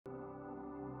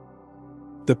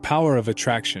The Power of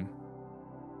Attraction.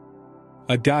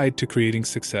 A Guide to Creating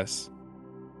Success.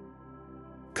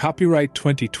 Copyright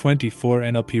 2024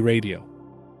 NLP Radio.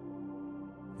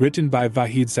 Written by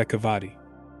Vahid Zakavati.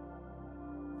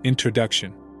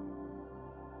 Introduction.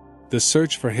 The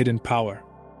Search for Hidden Power.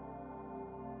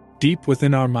 Deep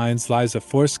within our minds lies a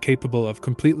force capable of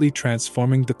completely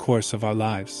transforming the course of our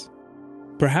lives.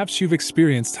 Perhaps you've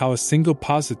experienced how a single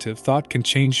positive thought can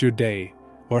change your day,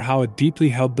 or how a deeply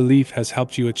held belief has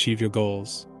helped you achieve your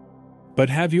goals. But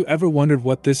have you ever wondered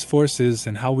what this force is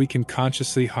and how we can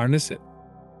consciously harness it?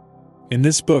 In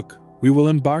this book, we will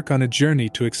embark on a journey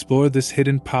to explore this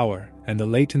hidden power and the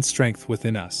latent strength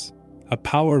within us, a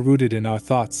power rooted in our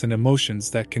thoughts and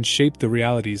emotions that can shape the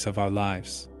realities of our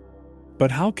lives.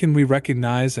 But how can we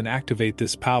recognize and activate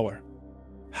this power?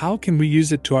 How can we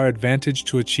use it to our advantage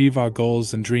to achieve our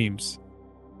goals and dreams?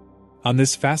 On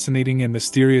this fascinating and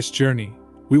mysterious journey,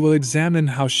 we will examine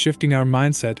how shifting our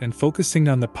mindset and focusing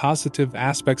on the positive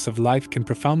aspects of life can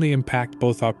profoundly impact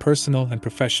both our personal and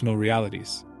professional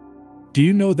realities. Do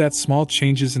you know that small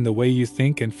changes in the way you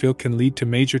think and feel can lead to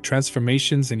major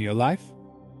transformations in your life?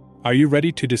 Are you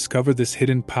ready to discover this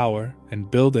hidden power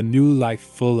and build a new life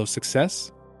full of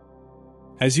success?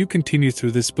 As you continue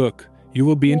through this book, you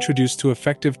will be introduced to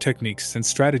effective techniques and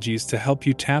strategies to help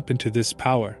you tap into this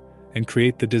power and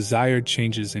create the desired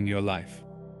changes in your life.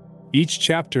 Each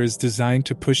chapter is designed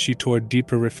to push you toward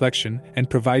deeper reflection and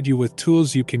provide you with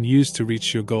tools you can use to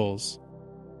reach your goals.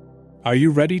 Are you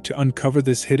ready to uncover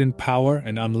this hidden power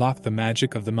and unlock the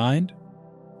magic of the mind?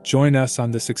 Join us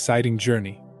on this exciting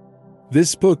journey.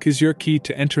 This book is your key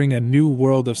to entering a new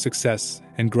world of success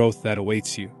and growth that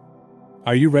awaits you.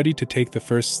 Are you ready to take the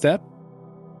first step?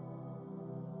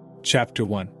 Chapter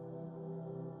 1.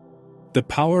 The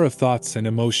Power of Thoughts and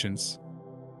Emotions.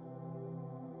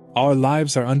 Our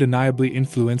lives are undeniably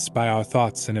influenced by our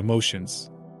thoughts and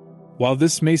emotions. While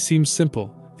this may seem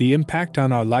simple, the impact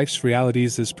on our life's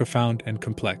realities is profound and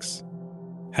complex.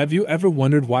 Have you ever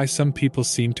wondered why some people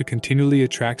seem to continually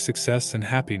attract success and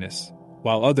happiness,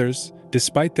 while others,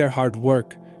 despite their hard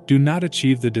work, do not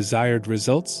achieve the desired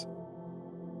results?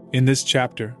 In this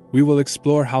chapter, we will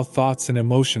explore how thoughts and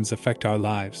emotions affect our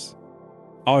lives.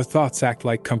 Our thoughts act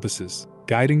like compasses,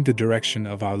 guiding the direction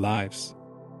of our lives.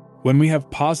 When we have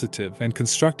positive and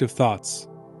constructive thoughts,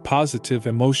 positive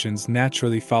emotions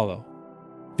naturally follow.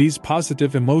 These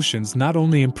positive emotions not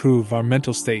only improve our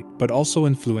mental state but also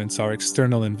influence our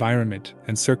external environment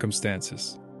and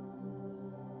circumstances.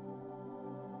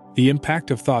 The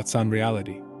impact of thoughts on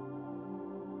reality.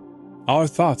 Our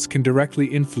thoughts can directly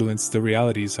influence the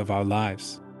realities of our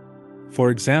lives. For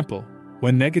example,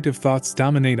 when negative thoughts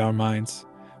dominate our minds,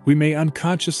 we may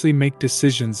unconsciously make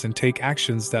decisions and take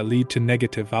actions that lead to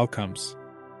negative outcomes.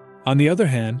 On the other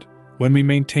hand, when we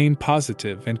maintain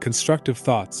positive and constructive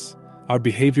thoughts, our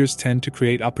behaviors tend to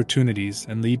create opportunities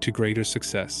and lead to greater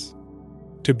success.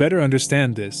 To better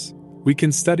understand this, we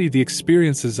can study the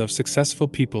experiences of successful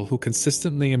people who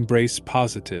consistently embrace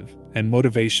positive and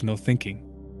motivational thinking.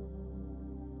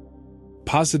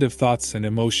 Positive thoughts and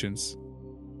emotions.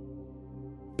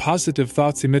 Positive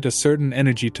thoughts emit a certain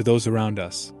energy to those around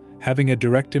us, having a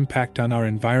direct impact on our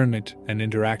environment and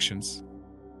interactions.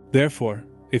 Therefore,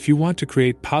 if you want to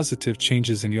create positive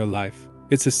changes in your life,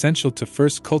 it's essential to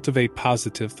first cultivate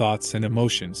positive thoughts and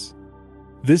emotions.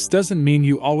 This doesn't mean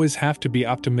you always have to be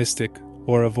optimistic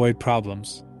or avoid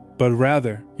problems, but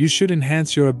rather, you should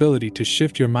enhance your ability to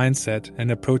shift your mindset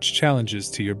and approach challenges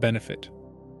to your benefit.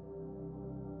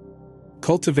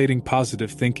 Cultivating positive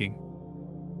thinking.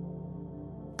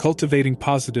 Cultivating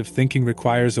positive thinking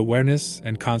requires awareness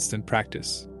and constant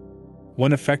practice.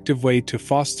 One effective way to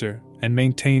foster and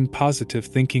maintain positive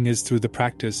thinking is through the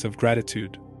practice of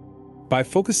gratitude. By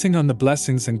focusing on the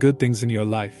blessings and good things in your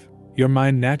life, your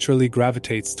mind naturally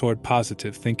gravitates toward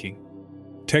positive thinking.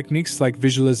 Techniques like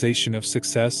visualization of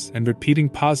success and repeating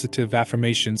positive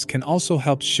affirmations can also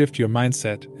help shift your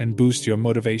mindset and boost your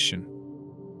motivation.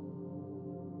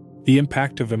 The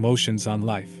impact of emotions on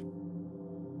life.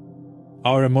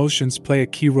 Our emotions play a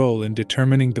key role in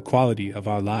determining the quality of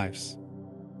our lives.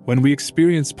 When we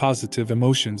experience positive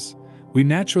emotions, we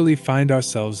naturally find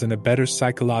ourselves in a better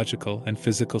psychological and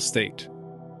physical state.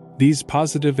 These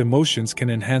positive emotions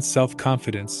can enhance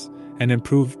self-confidence and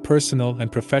improve personal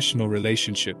and professional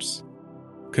relationships.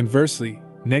 Conversely,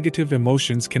 negative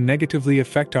emotions can negatively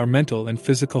affect our mental and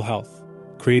physical health,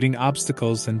 creating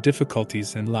obstacles and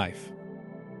difficulties in life.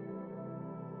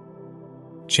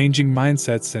 Changing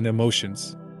mindsets and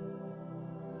emotions.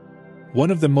 One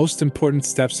of the most important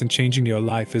steps in changing your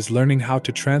life is learning how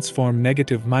to transform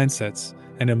negative mindsets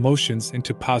and emotions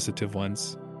into positive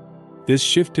ones. This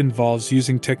shift involves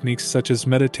using techniques such as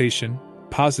meditation,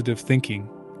 positive thinking,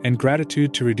 and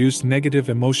gratitude to reduce negative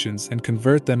emotions and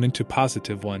convert them into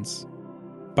positive ones.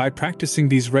 By practicing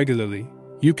these regularly,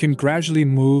 you can gradually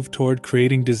move toward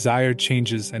creating desired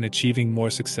changes and achieving more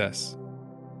success.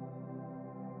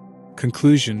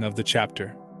 Conclusion of the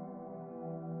chapter.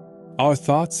 Our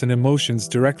thoughts and emotions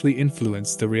directly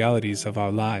influence the realities of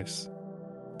our lives.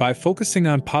 By focusing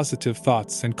on positive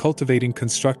thoughts and cultivating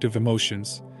constructive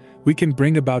emotions, we can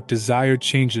bring about desired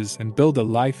changes and build a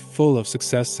life full of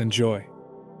success and joy.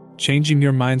 Changing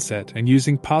your mindset and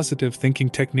using positive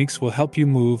thinking techniques will help you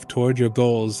move toward your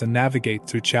goals and navigate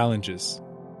through challenges.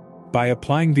 By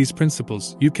applying these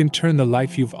principles, you can turn the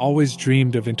life you've always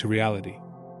dreamed of into reality.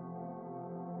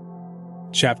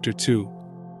 Chapter 2.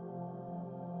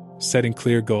 Setting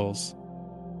clear goals.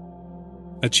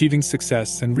 Achieving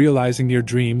success and realizing your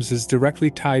dreams is directly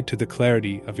tied to the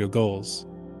clarity of your goals.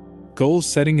 Goal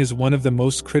setting is one of the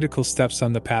most critical steps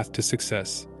on the path to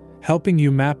success, helping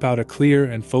you map out a clear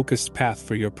and focused path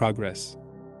for your progress.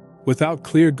 Without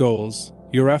clear goals,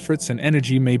 your efforts and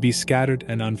energy may be scattered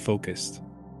and unfocused.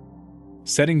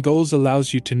 Setting goals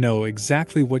allows you to know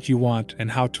exactly what you want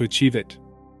and how to achieve it.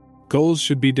 Goals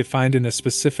should be defined in a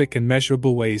specific and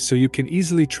measurable way so you can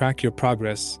easily track your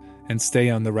progress and stay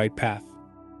on the right path.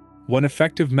 One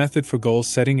effective method for goal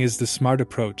setting is the SMART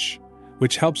approach,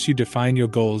 which helps you define your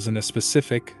goals in a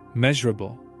specific,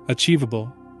 measurable,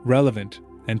 achievable, relevant,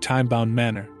 and time-bound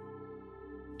manner.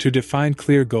 To define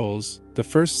clear goals, the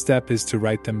first step is to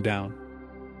write them down.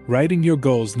 Writing your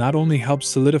goals not only helps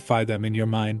solidify them in your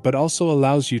mind but also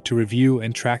allows you to review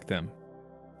and track them.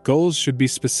 Goals should be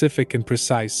specific and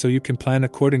precise so you can plan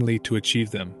accordingly to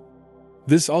achieve them.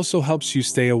 This also helps you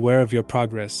stay aware of your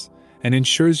progress and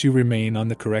ensures you remain on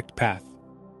the correct path.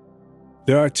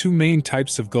 There are two main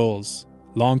types of goals: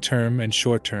 long-term and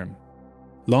short-term.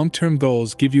 Long-term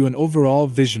goals give you an overall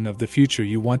vision of the future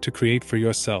you want to create for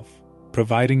yourself,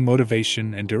 providing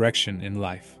motivation and direction in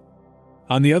life.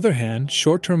 On the other hand,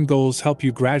 short-term goals help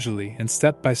you gradually and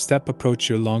step-by-step approach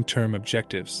your long-term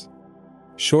objectives.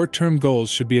 Short-term goals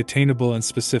should be attainable and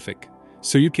specific,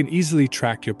 so you can easily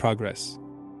track your progress.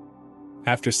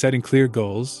 After setting clear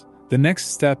goals, the next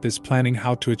step is planning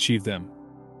how to achieve them.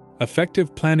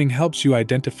 Effective planning helps you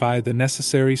identify the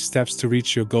necessary steps to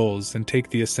reach your goals and take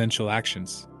the essential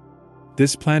actions.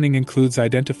 This planning includes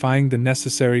identifying the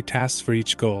necessary tasks for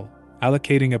each goal,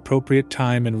 allocating appropriate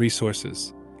time and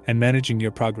resources, and managing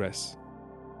your progress.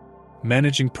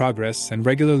 Managing progress and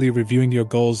regularly reviewing your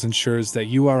goals ensures that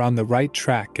you are on the right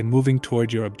track and moving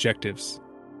toward your objectives.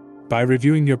 By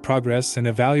reviewing your progress and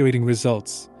evaluating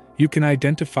results, you can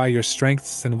identify your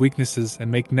strengths and weaknesses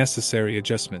and make necessary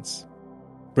adjustments.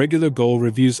 Regular goal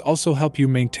reviews also help you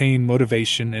maintain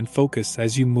motivation and focus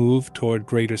as you move toward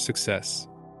greater success.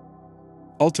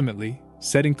 Ultimately,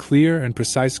 setting clear and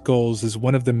precise goals is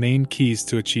one of the main keys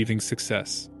to achieving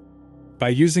success. By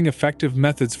using effective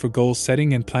methods for goal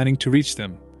setting and planning to reach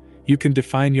them, you can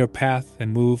define your path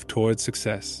and move toward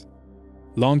success.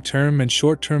 Long-term and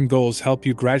short-term goals help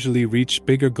you gradually reach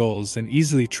bigger goals and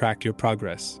easily track your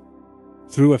progress.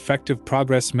 Through effective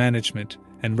progress management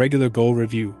and regular goal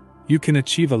review, you can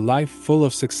achieve a life full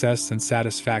of success and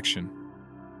satisfaction.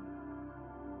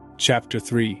 Chapter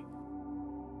 3.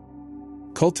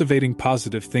 Cultivating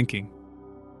positive thinking.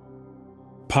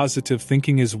 Positive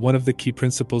thinking is one of the key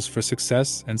principles for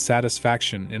success and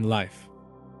satisfaction in life.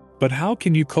 But how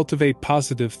can you cultivate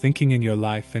positive thinking in your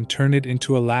life and turn it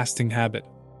into a lasting habit?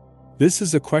 This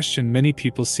is a question many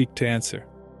people seek to answer.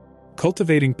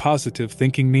 Cultivating positive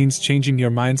thinking means changing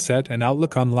your mindset and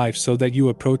outlook on life so that you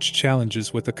approach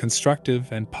challenges with a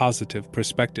constructive and positive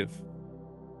perspective.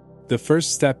 The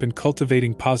first step in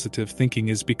cultivating positive thinking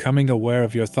is becoming aware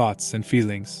of your thoughts and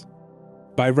feelings.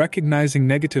 By recognizing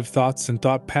negative thoughts and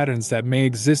thought patterns that may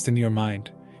exist in your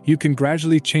mind, you can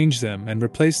gradually change them and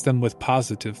replace them with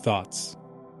positive thoughts.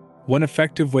 One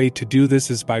effective way to do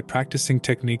this is by practicing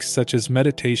techniques such as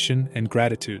meditation and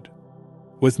gratitude.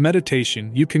 With meditation,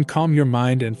 you can calm your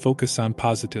mind and focus on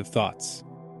positive thoughts.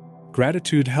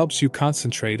 Gratitude helps you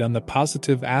concentrate on the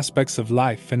positive aspects of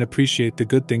life and appreciate the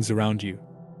good things around you.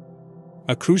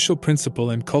 A crucial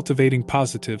principle in cultivating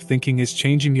positive thinking is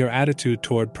changing your attitude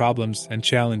toward problems and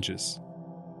challenges.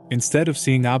 Instead of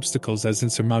seeing obstacles as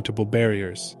insurmountable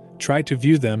barriers, try to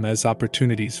view them as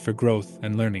opportunities for growth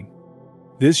and learning.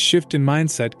 This shift in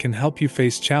mindset can help you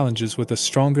face challenges with a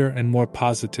stronger and more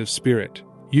positive spirit,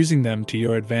 using them to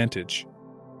your advantage.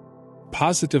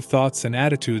 Positive thoughts and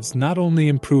attitudes not only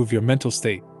improve your mental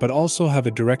state but also have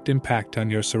a direct impact on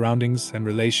your surroundings and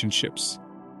relationships.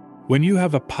 When you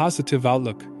have a positive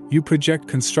outlook, you project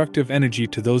constructive energy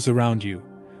to those around you,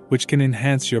 which can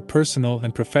enhance your personal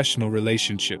and professional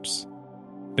relationships.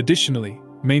 Additionally,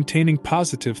 maintaining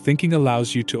positive thinking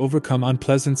allows you to overcome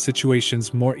unpleasant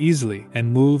situations more easily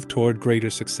and move toward greater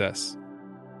success.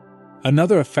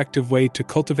 Another effective way to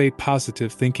cultivate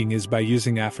positive thinking is by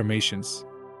using affirmations.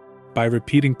 By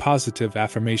repeating positive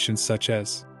affirmations such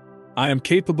as, "I am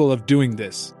capable of doing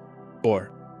this," or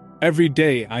 "Every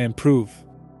day I improve,"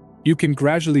 you can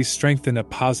gradually strengthen a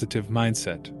positive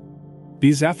mindset.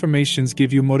 These affirmations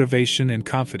give you motivation and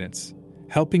confidence,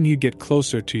 helping you get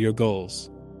closer to your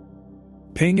goals.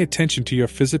 Paying attention to your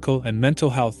physical and mental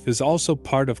health is also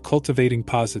part of cultivating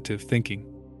positive thinking.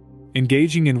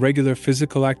 Engaging in regular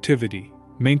physical activity,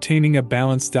 maintaining a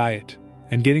balanced diet,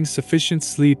 and getting sufficient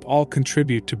sleep all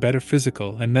contribute to better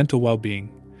physical and mental well-being,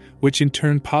 which in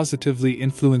turn positively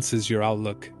influences your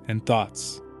outlook and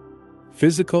thoughts.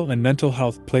 Physical and mental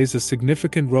health plays a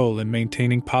significant role in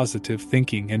maintaining positive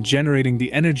thinking and generating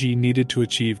the energy needed to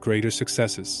achieve greater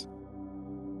successes.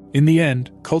 In the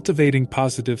end, cultivating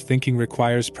positive thinking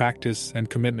requires practice and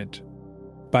commitment.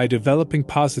 By developing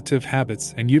positive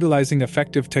habits and utilizing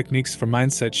effective techniques for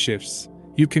mindset shifts,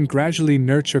 you can gradually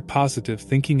nurture positive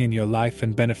thinking in your life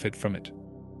and benefit from it.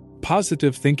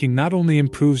 Positive thinking not only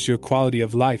improves your quality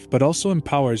of life but also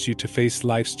empowers you to face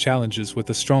life's challenges with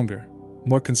a stronger,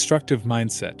 more constructive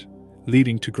mindset,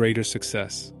 leading to greater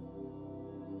success.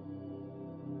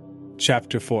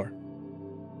 Chapter 4: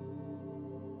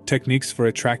 Techniques for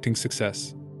Attracting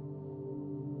Success.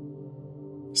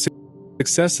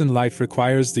 Success in life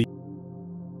requires the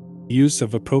use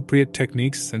of appropriate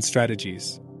techniques and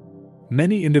strategies.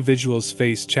 Many individuals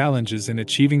face challenges in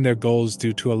achieving their goals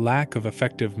due to a lack of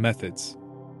effective methods.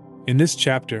 In this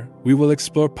chapter, we will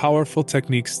explore powerful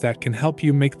techniques that can help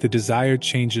you make the desired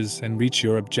changes and reach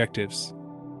your objectives.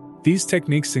 These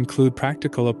techniques include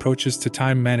practical approaches to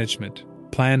time management,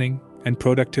 planning, and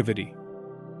productivity.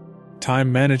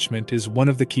 Time management is one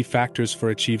of the key factors for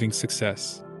achieving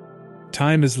success.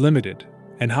 Time is limited,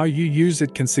 and how you use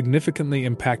it can significantly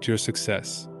impact your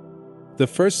success. The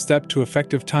first step to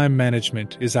effective time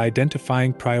management is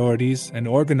identifying priorities and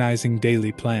organizing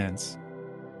daily plans.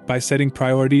 By setting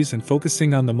priorities and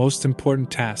focusing on the most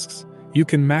important tasks, you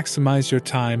can maximize your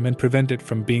time and prevent it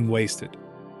from being wasted.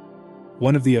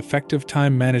 One of the effective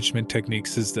time management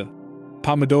techniques is the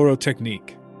Pomodoro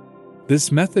technique.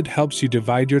 This method helps you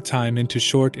divide your time into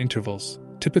short intervals,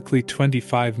 typically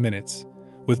 25 minutes,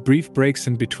 with brief breaks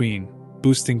in between,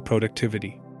 boosting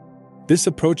productivity. This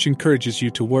approach encourages you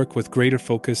to work with greater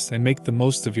focus and make the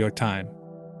most of your time.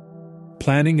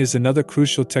 Planning is another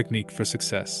crucial technique for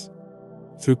success.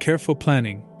 Through careful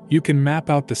planning, you can map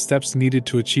out the steps needed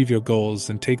to achieve your goals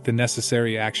and take the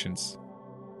necessary actions.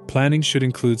 Planning should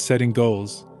include setting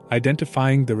goals,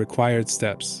 identifying the required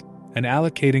steps, and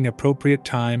allocating appropriate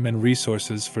time and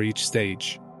resources for each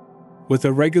stage. With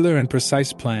a regular and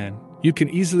precise plan, you can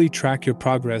easily track your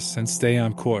progress and stay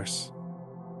on course.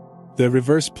 The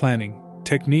reverse planning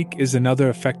technique is another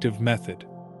effective method.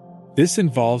 This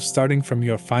involves starting from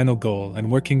your final goal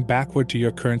and working backward to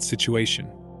your current situation.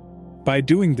 By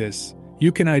doing this,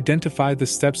 you can identify the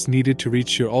steps needed to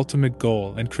reach your ultimate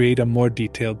goal and create a more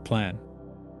detailed plan.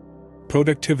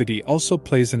 Productivity also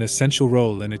plays an essential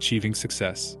role in achieving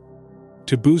success.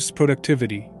 To boost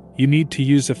productivity, you need to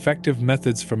use effective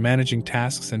methods for managing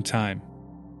tasks and time.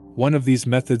 One of these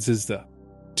methods is the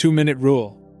 2-minute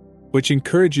rule, which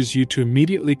encourages you to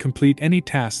immediately complete any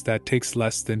task that takes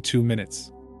less than 2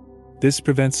 minutes. This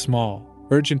prevents small,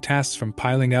 urgent tasks from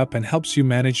piling up and helps you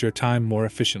manage your time more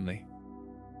efficiently.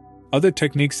 Other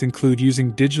techniques include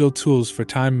using digital tools for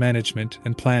time management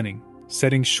and planning,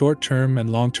 setting short-term and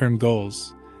long-term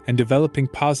goals, and developing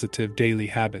positive daily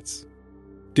habits.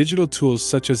 Digital tools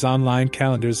such as online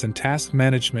calendars and task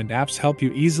management apps help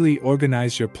you easily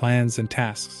organize your plans and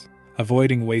tasks,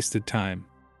 avoiding wasted time.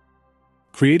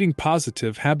 Creating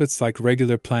positive habits like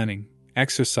regular planning,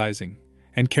 exercising,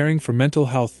 and caring for mental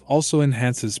health also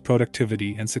enhances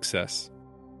productivity and success.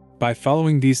 By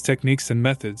following these techniques and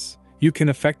methods, you can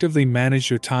effectively manage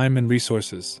your time and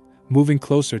resources, moving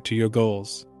closer to your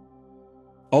goals.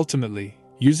 Ultimately,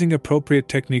 using appropriate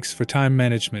techniques for time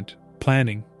management,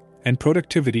 planning, and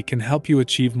productivity can help you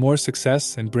achieve more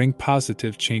success and bring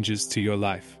positive changes to your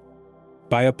life.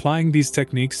 By applying these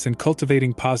techniques and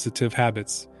cultivating positive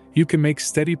habits, you can make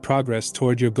steady progress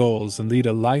toward your goals and lead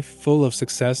a life full of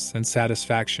success and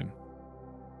satisfaction.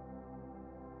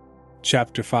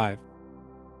 Chapter 5: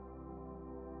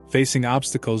 Facing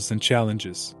Obstacles and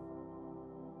Challenges.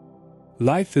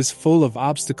 Life is full of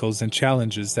obstacles and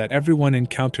challenges that everyone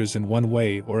encounters in one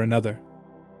way or another.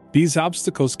 These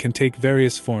obstacles can take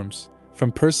various forms,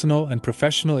 from personal and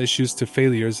professional issues to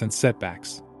failures and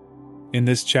setbacks. In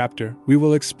this chapter, we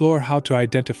will explore how to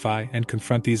identify and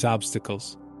confront these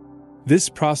obstacles. This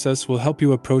process will help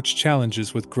you approach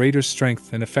challenges with greater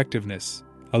strength and effectiveness,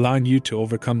 allowing you to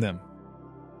overcome them.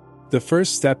 The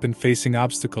first step in facing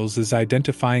obstacles is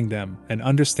identifying them and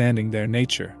understanding their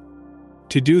nature.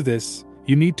 To do this,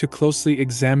 you need to closely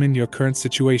examine your current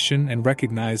situation and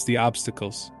recognize the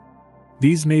obstacles.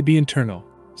 These may be internal,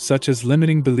 such as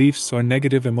limiting beliefs or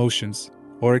negative emotions,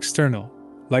 or external,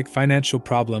 like financial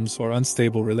problems or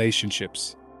unstable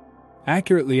relationships.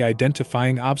 Accurately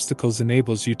identifying obstacles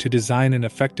enables you to design an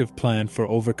effective plan for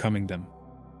overcoming them.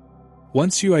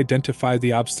 Once you identify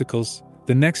the obstacles,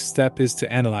 the next step is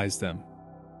to analyze them.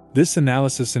 This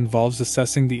analysis involves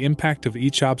assessing the impact of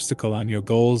each obstacle on your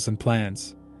goals and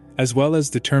plans, as well as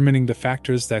determining the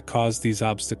factors that cause these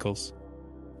obstacles.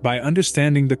 By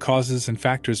understanding the causes and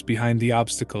factors behind the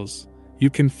obstacles, you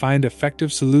can find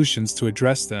effective solutions to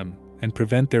address them and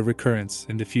prevent their recurrence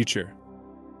in the future.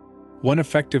 One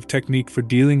effective technique for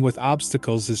dealing with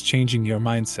obstacles is changing your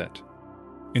mindset.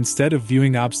 Instead of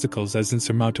viewing obstacles as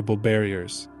insurmountable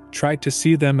barriers, try to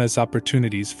see them as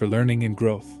opportunities for learning and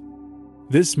growth.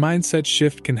 This mindset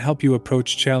shift can help you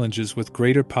approach challenges with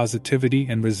greater positivity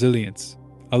and resilience,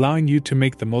 allowing you to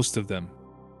make the most of them.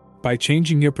 By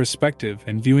changing your perspective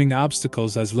and viewing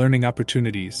obstacles as learning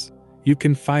opportunities, you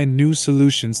can find new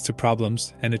solutions to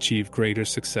problems and achieve greater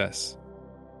success.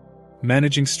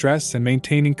 Managing stress and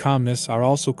maintaining calmness are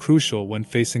also crucial when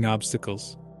facing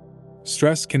obstacles.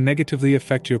 Stress can negatively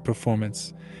affect your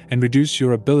performance and reduce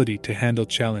your ability to handle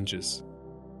challenges.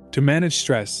 To manage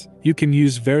stress, you can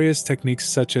use various techniques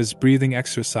such as breathing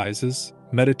exercises,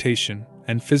 meditation,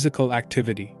 and physical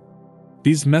activity.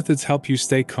 These methods help you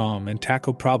stay calm and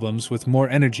tackle problems with more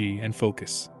energy and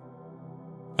focus.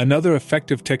 Another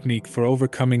effective technique for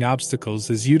overcoming obstacles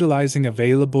is utilizing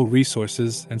available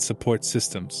resources and support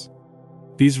systems.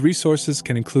 These resources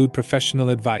can include professional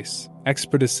advice,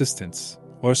 expert assistance,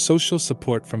 or social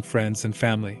support from friends and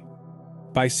family.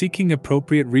 By seeking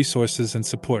appropriate resources and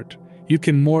support, you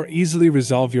can more easily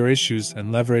resolve your issues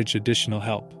and leverage additional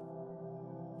help.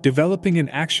 Developing an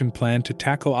action plan to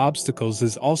tackle obstacles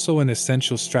is also an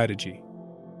essential strategy.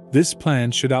 This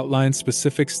plan should outline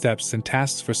specific steps and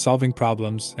tasks for solving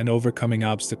problems and overcoming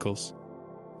obstacles.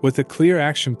 With a clear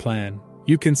action plan,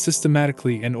 you can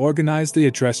systematically and organizedly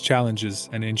address challenges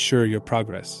and ensure your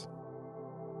progress.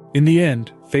 In the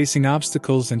end, facing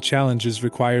obstacles and challenges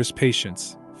requires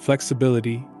patience,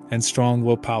 flexibility, and strong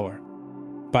willpower.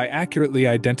 By accurately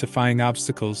identifying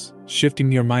obstacles, shifting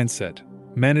your mindset,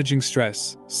 managing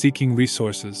stress, seeking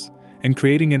resources, and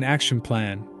creating an action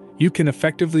plan, you can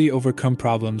effectively overcome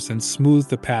problems and smooth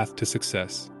the path to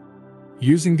success.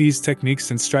 Using these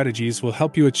techniques and strategies will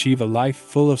help you achieve a life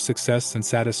full of success and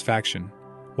satisfaction,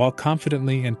 while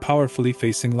confidently and powerfully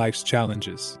facing life's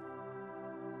challenges.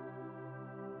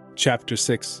 Chapter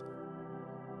 6: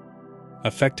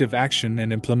 Effective Action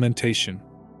and Implementation.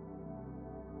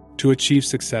 To achieve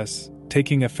success,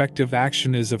 taking effective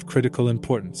action is of critical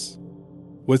importance.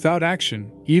 Without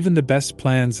action, even the best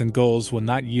plans and goals will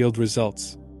not yield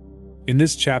results. In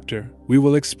this chapter, we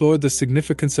will explore the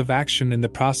significance of action in the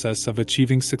process of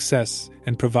achieving success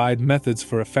and provide methods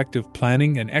for effective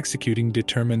planning and executing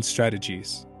determined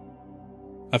strategies.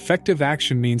 Effective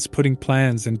action means putting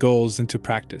plans and goals into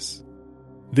practice.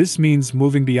 This means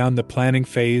moving beyond the planning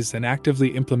phase and actively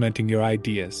implementing your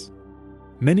ideas.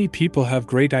 Many people have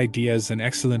great ideas and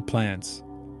excellent plans,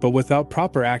 but without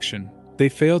proper action, they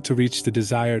fail to reach the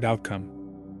desired outcome.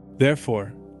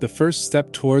 Therefore, the first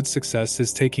step towards success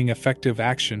is taking effective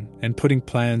action and putting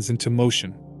plans into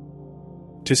motion.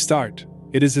 To start,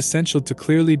 it is essential to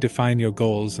clearly define your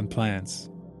goals and plans.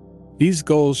 These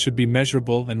goals should be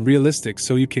measurable and realistic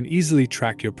so you can easily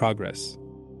track your progress.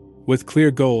 With clear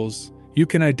goals, you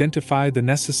can identify the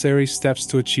necessary steps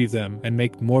to achieve them and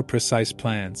make more precise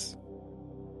plans.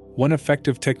 One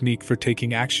effective technique for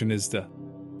taking action is the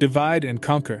divide and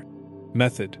conquer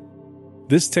method.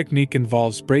 This technique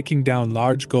involves breaking down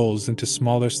large goals into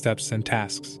smaller steps and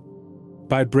tasks.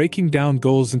 By breaking down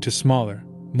goals into smaller,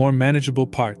 more manageable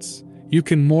parts, you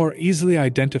can more easily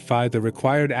identify the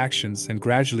required actions and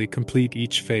gradually complete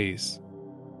each phase.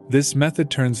 This method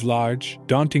turns large,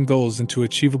 daunting goals into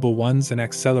achievable ones and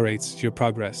accelerates your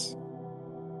progress.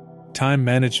 Time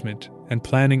management and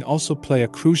planning also play a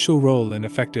crucial role in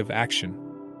effective action.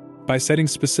 By setting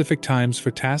specific times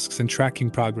for tasks and tracking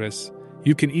progress,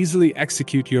 you can easily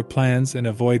execute your plans and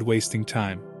avoid wasting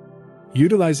time.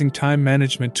 Utilizing time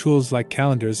management tools like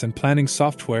calendars and planning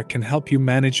software can help you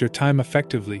manage your time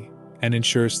effectively and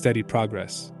ensure steady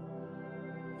progress.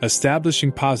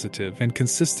 Establishing positive and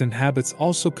consistent habits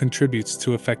also contributes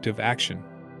to effective action.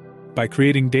 By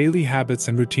creating daily habits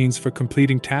and routines for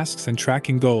completing tasks and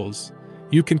tracking goals,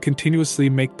 you can continuously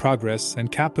make progress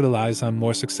and capitalize on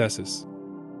more successes.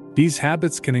 These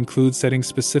habits can include setting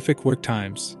specific work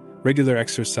times, regular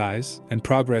exercise, and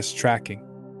progress tracking.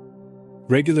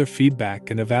 Regular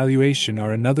feedback and evaluation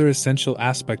are another essential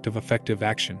aspect of effective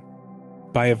action.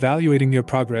 By evaluating your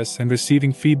progress and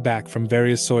receiving feedback from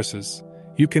various sources,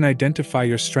 you can identify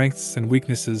your strengths and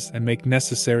weaknesses and make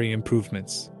necessary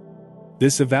improvements.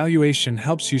 This evaluation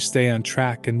helps you stay on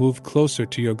track and move closer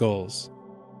to your goals.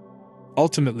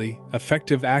 Ultimately,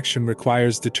 effective action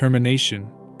requires determination,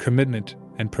 commitment,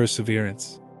 and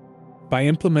perseverance. By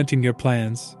implementing your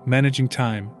plans, managing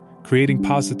time, creating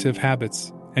positive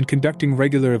habits, and conducting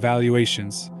regular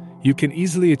evaluations, you can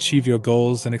easily achieve your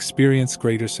goals and experience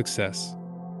greater success.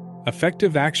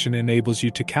 Effective action enables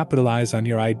you to capitalize on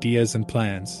your ideas and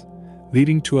plans,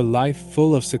 leading to a life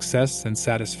full of success and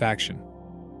satisfaction.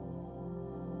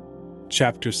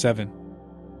 Chapter 7: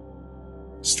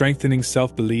 Strengthening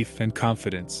Self-Belief and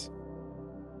Confidence.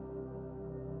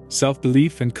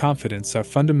 Self-belief and confidence are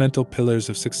fundamental pillars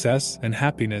of success and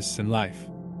happiness in life.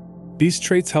 These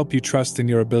traits help you trust in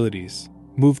your abilities,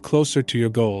 move closer to your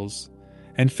goals,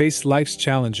 and face life's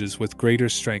challenges with greater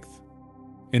strength.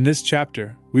 In this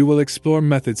chapter, we will explore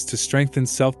methods to strengthen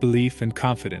self-belief and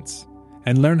confidence,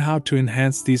 and learn how to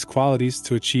enhance these qualities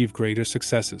to achieve greater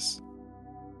successes.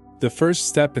 The first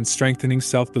step in strengthening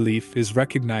self-belief is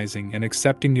recognizing and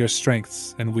accepting your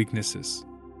strengths and weaknesses.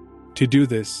 To do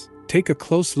this, take a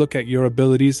close look at your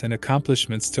abilities and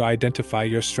accomplishments to identify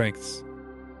your strengths.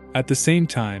 At the same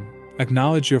time,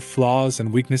 acknowledge your flaws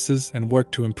and weaknesses and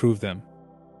work to improve them.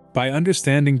 By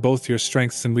understanding both your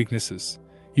strengths and weaknesses,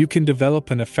 you can develop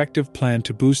an effective plan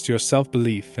to boost your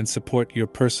self-belief and support your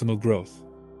personal growth.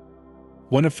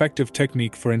 One effective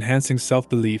technique for enhancing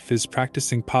self-belief is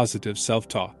practicing positive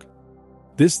self-talk.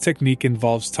 This technique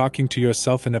involves talking to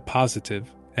yourself in a positive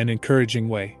and encouraging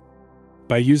way.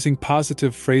 By using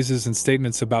positive phrases and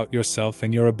statements about yourself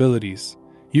and your abilities,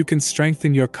 you can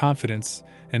strengthen your confidence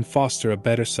and foster a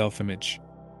better self-image.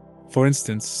 For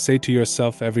instance, say to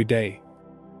yourself every day,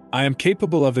 "I am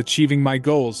capable of achieving my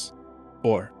goals,"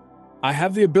 or "I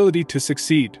have the ability to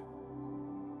succeed."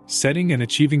 Setting and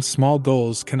achieving small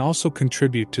goals can also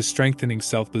contribute to strengthening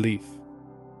self-belief.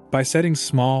 By setting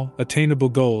small, attainable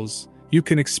goals, you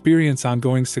can experience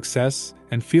ongoing success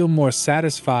and feel more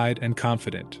satisfied and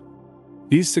confident.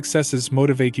 These successes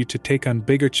motivate you to take on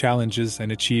bigger challenges and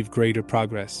achieve greater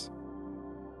progress.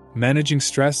 Managing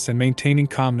stress and maintaining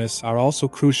calmness are also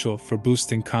crucial for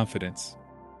boosting confidence.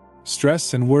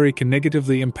 Stress and worry can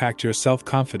negatively impact your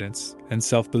self-confidence and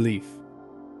self-belief.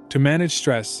 To manage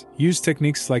stress, use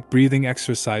techniques like breathing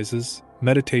exercises,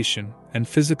 meditation, and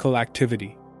physical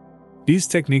activity. These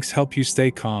techniques help you stay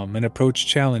calm and approach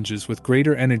challenges with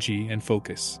greater energy and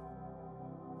focus.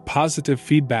 Positive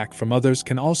feedback from others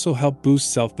can also help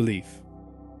boost self-belief.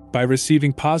 By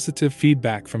receiving positive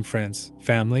feedback from friends,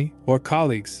 family, or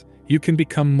colleagues, you can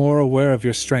become more aware of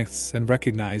your strengths and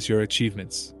recognize your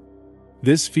achievements.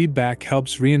 This feedback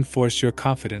helps reinforce your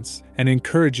confidence and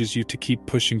encourages you to keep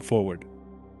pushing forward.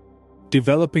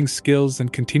 Developing skills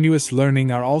and continuous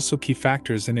learning are also key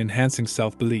factors in enhancing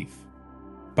self-belief.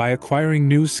 By acquiring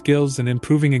new skills and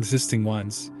improving existing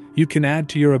ones, you can add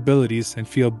to your abilities and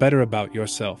feel better about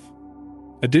yourself.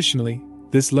 Additionally,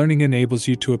 this learning enables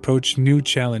you to approach new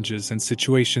challenges and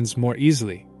situations more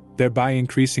easily, thereby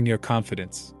increasing your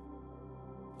confidence.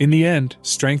 In the end,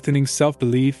 strengthening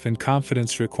self-belief and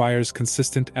confidence requires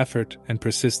consistent effort and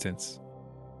persistence.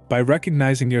 By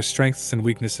recognizing your strengths and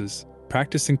weaknesses,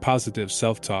 practicing positive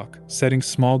self-talk, setting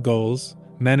small goals,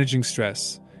 managing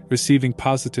stress, receiving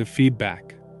positive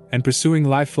feedback, and pursuing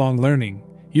lifelong learning,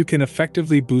 you can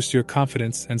effectively boost your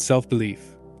confidence and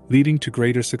self-belief, leading to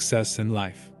greater success in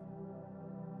life.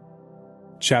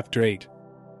 Chapter 8: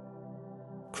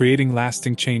 Creating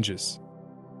Lasting Changes.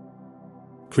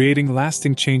 Creating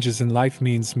lasting changes in life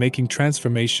means making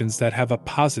transformations that have a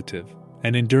positive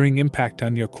and enduring impact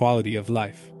on your quality of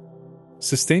life.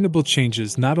 Sustainable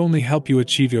changes not only help you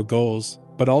achieve your goals,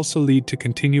 but also lead to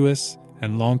continuous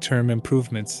and long-term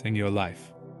improvements in your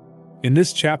life. In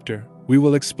this chapter, we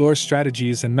will explore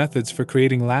strategies and methods for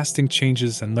creating lasting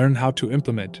changes and learn how to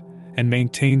implement and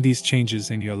maintain these changes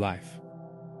in your life.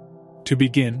 To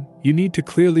begin, you need to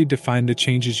clearly define the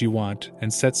changes you want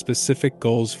and set specific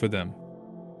goals for them.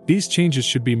 These changes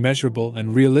should be measurable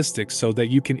and realistic so that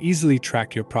you can easily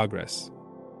track your progress.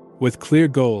 With clear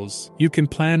goals, you can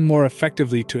plan more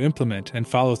effectively to implement and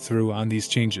follow through on these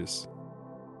changes.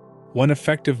 One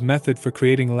effective method for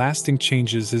creating lasting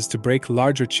changes is to break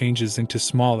larger changes into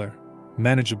smaller,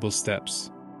 manageable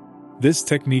steps. This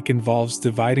technique involves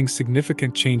dividing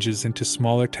significant changes into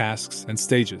smaller tasks and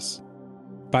stages.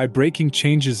 By breaking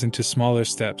changes into smaller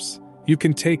steps, you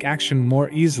can take action more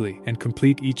easily and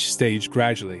complete each stage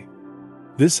gradually.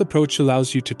 This approach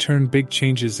allows you to turn big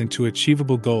changes into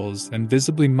achievable goals and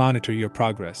visibly monitor your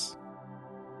progress.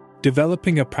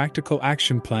 Developing a practical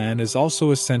action plan is also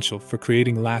essential for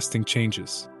creating lasting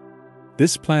changes.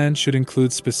 This plan should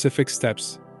include specific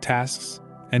steps, tasks,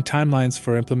 and timelines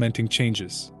for implementing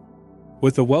changes.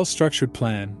 With a well-structured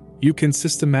plan, you can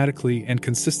systematically and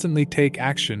consistently take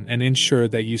action and ensure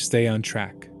that you stay on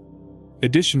track.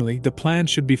 Additionally, the plan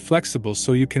should be flexible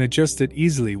so you can adjust it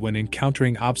easily when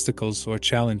encountering obstacles or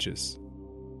challenges.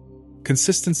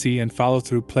 Consistency and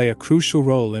follow-through play a crucial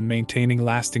role in maintaining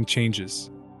lasting changes.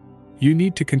 You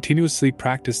need to continuously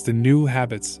practice the new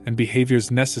habits and behaviors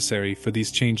necessary for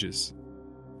these changes.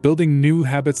 Building new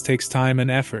habits takes time and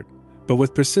effort, but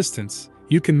with persistence,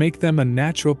 you can make them a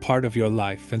natural part of your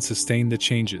life and sustain the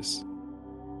changes.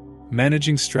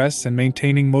 Managing stress and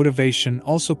maintaining motivation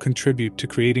also contribute to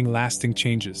creating lasting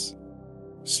changes.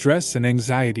 Stress and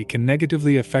anxiety can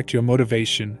negatively affect your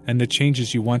motivation and the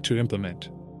changes you want to implement.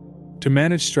 To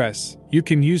manage stress, you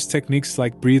can use techniques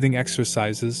like breathing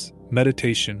exercises,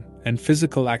 meditation, and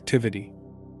physical activity.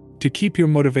 To keep your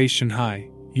motivation high,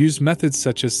 use methods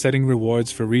such as setting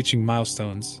rewards for reaching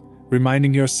milestones,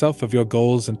 reminding yourself of your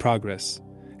goals and progress,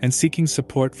 and seeking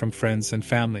support from friends and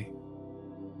family.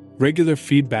 Regular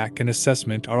feedback and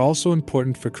assessment are also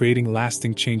important for creating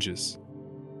lasting changes.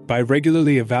 By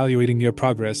regularly evaluating your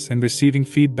progress and receiving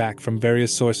feedback from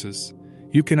various sources,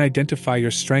 you can identify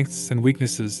your strengths and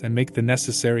weaknesses and make the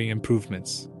necessary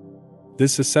improvements.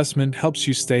 This assessment helps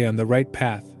you stay on the right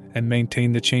path and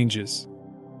maintain the changes.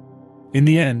 In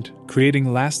the end,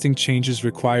 creating lasting changes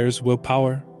requires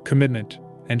willpower, commitment,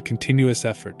 and continuous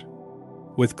effort.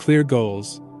 With clear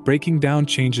goals, breaking down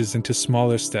changes into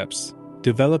smaller steps,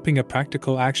 developing a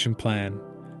practical action plan,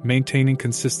 maintaining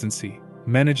consistency,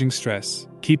 managing stress,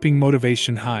 keeping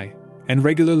motivation high, and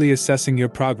regularly assessing your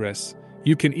progress,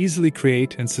 you can easily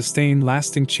create and sustain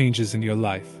lasting changes in your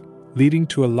life, leading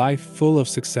to a life full of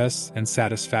success and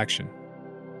satisfaction.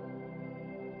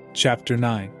 Chapter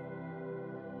 9.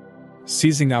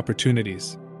 Seizing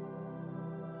opportunities.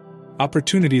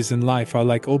 Opportunities in life are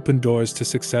like open doors to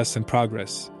success and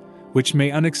progress, which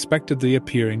may unexpectedly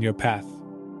appear in your path.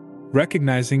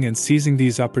 Recognizing and seizing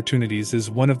these opportunities is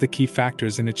one of the key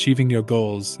factors in achieving your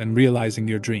goals and realizing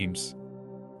your dreams.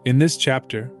 In this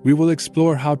chapter, we will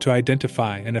explore how to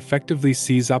identify and effectively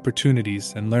seize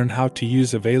opportunities and learn how to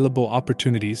use available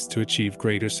opportunities to achieve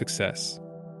greater success.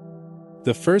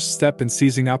 The first step in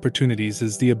seizing opportunities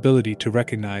is the ability to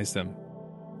recognize them.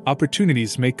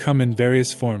 Opportunities may come in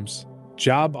various forms: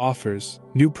 job offers,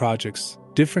 new projects,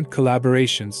 different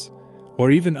collaborations,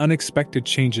 or even unexpected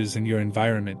changes in your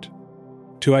environment.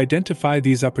 To identify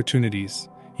these opportunities,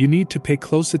 you need to pay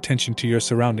close attention to your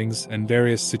surroundings and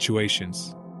various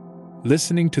situations.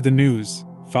 Listening to the news,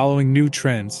 following new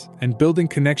trends, and building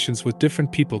connections with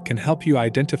different people can help you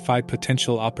identify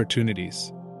potential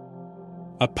opportunities.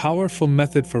 A powerful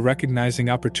method for recognizing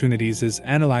opportunities is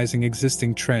analyzing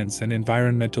existing trends and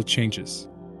environmental changes.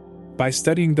 By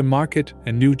studying the market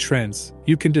and new trends,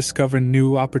 you can discover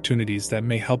new opportunities that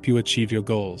may help you achieve your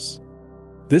goals.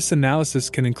 This analysis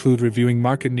can include reviewing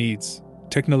market needs,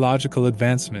 technological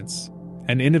advancements,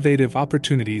 and innovative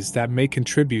opportunities that may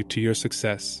contribute to your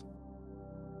success.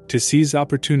 To seize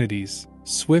opportunities,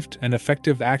 swift and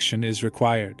effective action is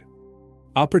required.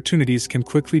 Opportunities can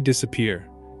quickly disappear,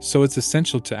 so it's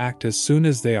essential to act as soon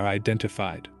as they are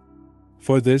identified.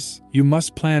 For this, you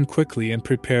must plan quickly and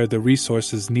prepare the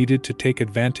resources needed to take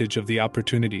advantage of the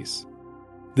opportunities.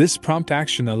 This prompt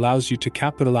action allows you to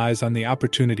capitalize on the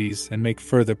opportunities and make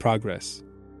further progress.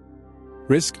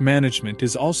 Risk management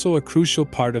is also a crucial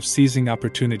part of seizing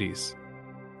opportunities.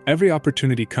 Every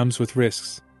opportunity comes with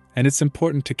risks, and it's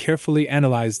important to carefully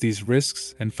analyze these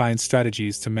risks and find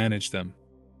strategies to manage them.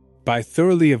 By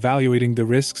thoroughly evaluating the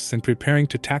risks and preparing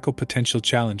to tackle potential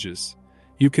challenges,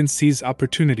 you can seize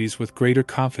opportunities with greater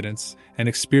confidence and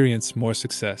experience more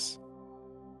success.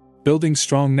 Building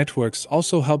strong networks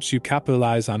also helps you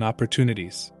capitalize on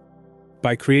opportunities.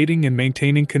 By creating and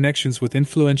maintaining connections with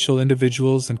influential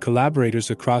individuals and collaborators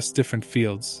across different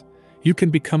fields, you can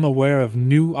become aware of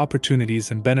new opportunities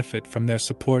and benefit from their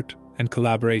support and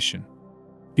collaboration.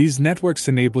 These networks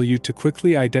enable you to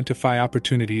quickly identify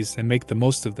opportunities and make the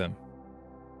most of them.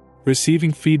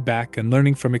 Receiving feedback and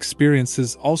learning from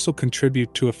experiences also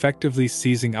contribute to effectively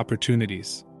seizing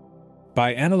opportunities.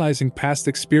 By analyzing past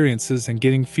experiences and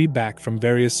getting feedback from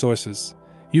various sources,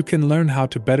 you can learn how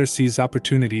to better seize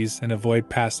opportunities and avoid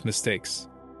past mistakes.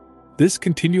 This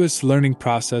continuous learning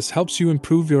process helps you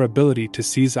improve your ability to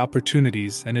seize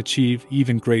opportunities and achieve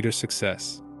even greater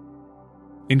success.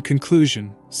 In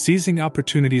conclusion, seizing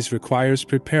opportunities requires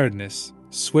preparedness,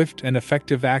 swift and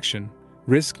effective action,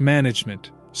 risk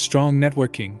management, strong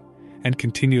networking, and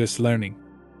continuous learning.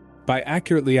 By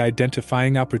accurately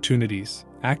identifying opportunities,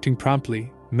 acting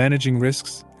promptly, managing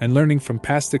risks, and learning from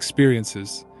past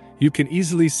experiences, you can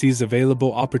easily seize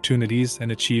available opportunities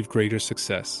and achieve greater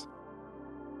success.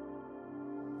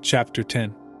 Chapter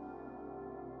 10.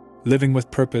 Living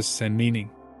with Purpose and Meaning.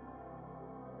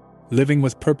 Living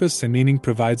with purpose and meaning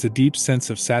provides a deep sense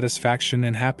of satisfaction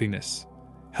and happiness,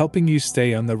 helping you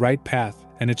stay on the right path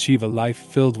and achieve a life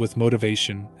filled with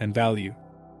motivation and value.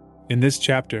 In this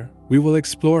chapter, we will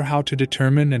explore how to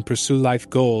determine and pursue life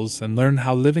goals and learn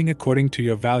how living according to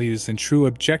your values and true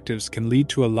objectives can lead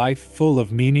to a life full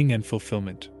of meaning and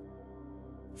fulfillment.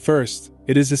 First,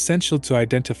 it is essential to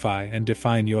identify and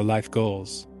define your life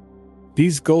goals.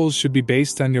 These goals should be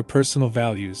based on your personal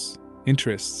values,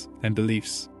 interests, and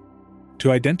beliefs.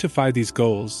 To identify these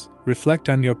goals, reflect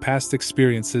on your past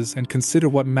experiences and consider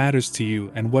what matters to you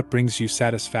and what brings you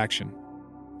satisfaction.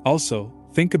 Also,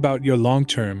 think about your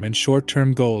long-term and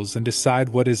short-term goals and decide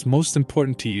what is most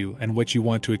important to you and what you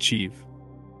want to achieve.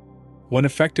 One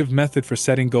effective method for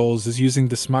setting goals is using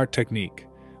the SMART technique,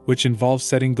 which involves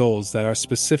setting goals that are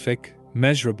specific,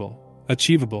 measurable,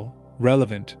 achievable,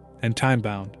 relevant, and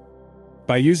time-bound.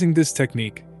 By using this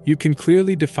technique, you can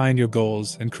clearly define your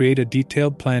goals and create a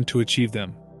detailed plan to achieve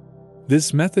them.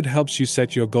 This method helps you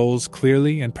set your goals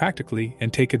clearly and practically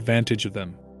and take advantage of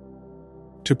them.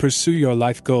 To pursue your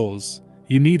life goals,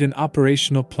 you need an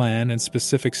operational plan and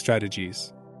specific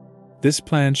strategies. This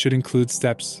plan should include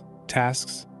steps,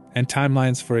 tasks, and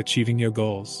timelines for achieving your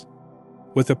goals.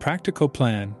 With a practical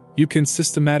plan, you can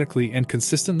systematically and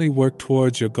consistently work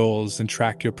towards your goals and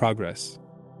track your progress.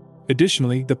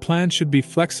 Additionally, the plan should be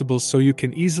flexible so you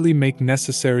can easily make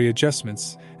necessary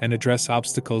adjustments and address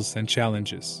obstacles and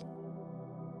challenges.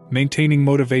 Maintaining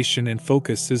motivation and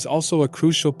focus is also a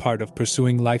crucial part of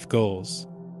pursuing life goals.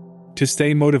 To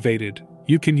stay motivated,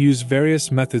 you can use various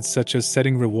methods such as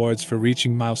setting rewards for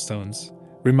reaching milestones,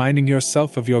 reminding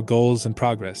yourself of your goals and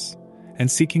progress, and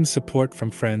seeking support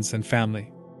from friends and family.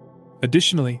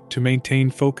 Additionally, to maintain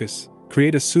focus,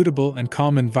 create a suitable and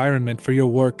calm environment for your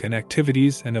work and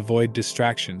activities and avoid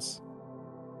distractions.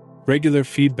 Regular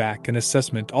feedback and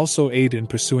assessment also aid in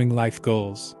pursuing life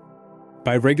goals.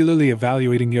 By regularly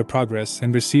evaluating your progress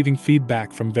and receiving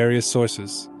feedback from various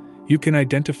sources, you can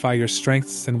identify your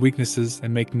strengths and weaknesses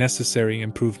and make necessary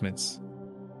improvements.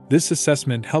 This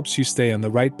assessment helps you stay on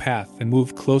the right path and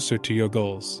move closer to your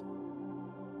goals.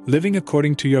 Living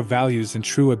according to your values and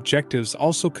true objectives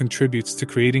also contributes to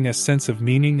creating a sense of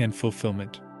meaning and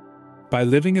fulfillment. By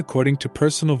living according to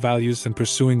personal values and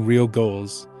pursuing real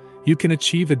goals, you can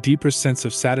achieve a deeper sense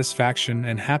of satisfaction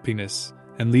and happiness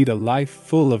and lead a life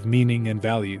full of meaning and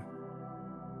value.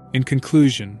 In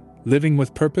conclusion, living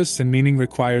with purpose and meaning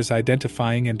requires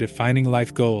identifying and defining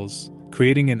life goals,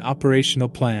 creating an operational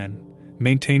plan,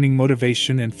 maintaining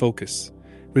motivation and focus,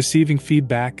 receiving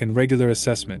feedback and regular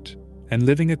assessment, and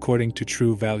living according to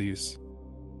true values.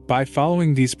 By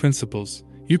following these principles,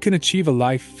 you can achieve a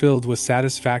life filled with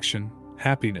satisfaction,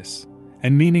 happiness,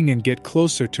 and meaning and get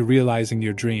closer to realizing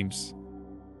your dreams.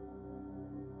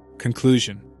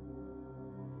 Conclusion.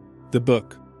 The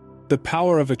book, The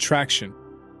Power of Attraction,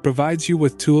 provides you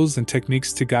with tools and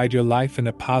techniques to guide your life in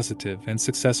a positive and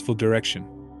successful direction.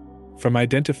 From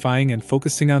identifying and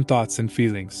focusing on thoughts and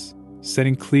feelings,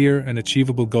 setting clear and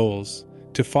achievable goals,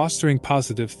 to fostering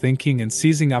positive thinking and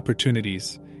seizing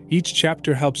opportunities, each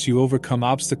chapter helps you overcome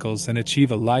obstacles and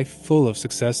achieve a life full of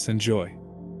success and joy.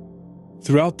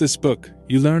 Throughout this book,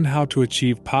 you learn how to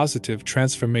achieve positive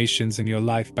transformations in your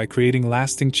life by creating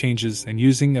lasting changes and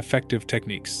using effective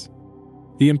techniques.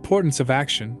 The importance of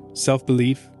action,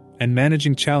 self-belief, and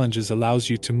managing challenges allows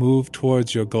you to move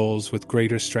towards your goals with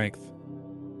greater strength.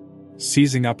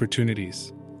 Seizing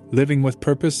opportunities, living with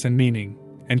purpose and meaning,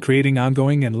 and creating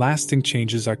ongoing and lasting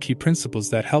changes are key principles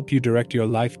that help you direct your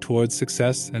life towards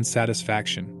success and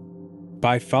satisfaction.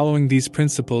 By following these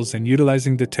principles and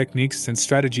utilizing the techniques and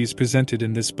strategies presented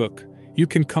in this book, you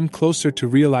can come closer to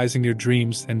realizing your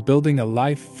dreams and building a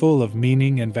life full of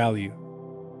meaning and value.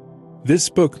 This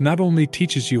book not only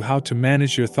teaches you how to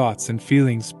manage your thoughts and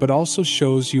feelings but also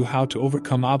shows you how to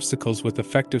overcome obstacles with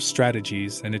effective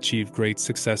strategies and achieve great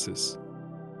successes.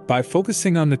 By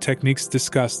focusing on the techniques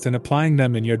discussed and applying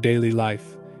them in your daily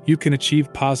life, you can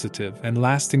achieve positive and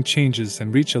lasting changes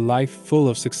and reach a life full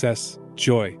of success,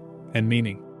 joy, and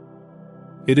meaning.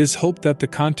 It is hoped that the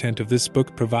content of this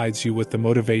book provides you with the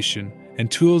motivation and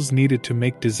tools needed to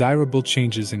make desirable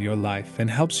changes in your life and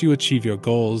helps you achieve your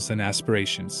goals and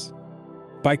aspirations.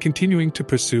 By continuing to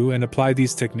pursue and apply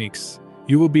these techniques,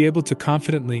 you will be able to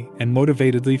confidently and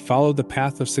motivatedly follow the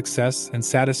path of success and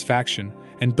satisfaction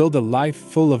and build a life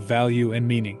full of value and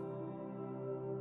meaning.